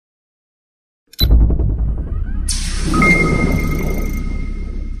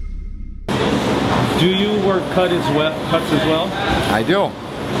work cuts as well? I do.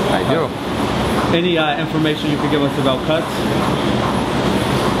 I do. Any information you could give us about cuts?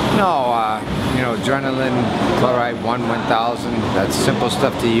 No, you know, adrenaline, chloride 1000, that's simple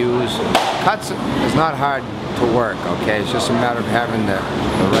stuff to use. Cuts is not hard to work, okay? It's just a matter of having the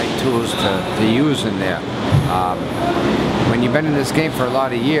right tools to use in there. When you've been in this game for a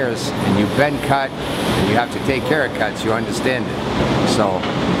lot of years and you've been cut and you have to take care of cuts, you understand it. So,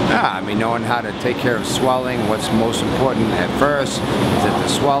 yeah, I mean, knowing how to take care of swelling, what's most important at first. Is it the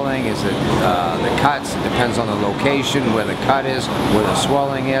swelling? Is it the cuts? It depends on the location, where the cut is, where the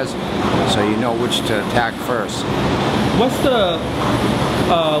swelling is, so you know which to attack first. What's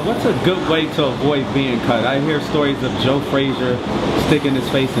a good way to avoid being cut? I hear stories of Joe Frazier sticking his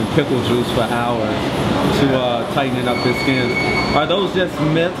face in pickle juice for hours to tighten up his skin. Are those just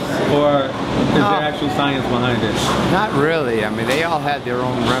myths, or is there actual science behind it? Not really. I mean, they all had their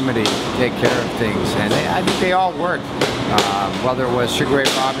own remedy to take care of things, and I think they all worked. Whether it was Sugar Ray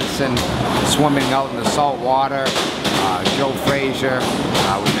Robinson swimming out in the salt water, Joe Frazier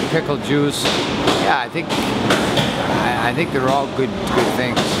with the pickle juice. Yeah, I think they're all good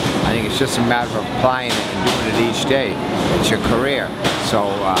things. I think it's just a matter of applying it and doing it each day. It's your career. So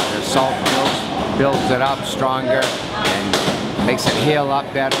the salt builds it up stronger and makes it heal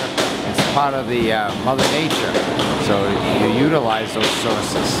up better. It's part of the Mother Nature. So you utilize those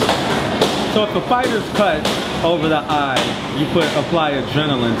sources. So if a fighter's cut over the eye, you apply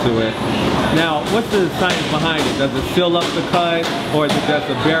adrenaline to it. Now, what's the science behind it? Does it seal up the cut, or is it just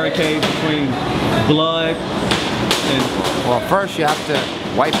a barricade between blood? Well, first you have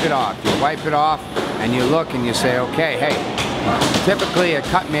to wipe it off. You wipe it off and you look and you say, okay, hey, typically a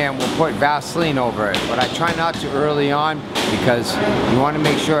cut man will put Vaseline over it, but I try not to early on because you want to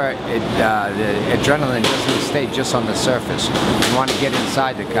make sure the adrenaline doesn't stay just on the surface. You want to get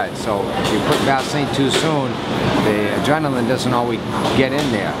inside the cut. So if you put Vaseline too soon, the adrenaline doesn't always get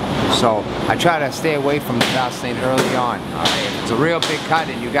in there. So I try to stay away from the Vaseline early on. If it's a real big cut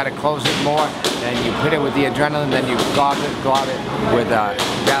and you got to close it more, then you put it with the adrenaline, then you glove it with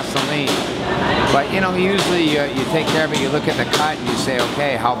Vaseline. But you know, usually you take care of it, you look at the cut and you say,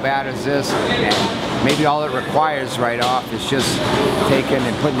 okay, how bad is this? And maybe all it requires right off is just taking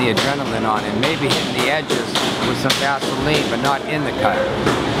and putting the adrenaline on and maybe hitting the edges with some Vaseline, but not in the cut.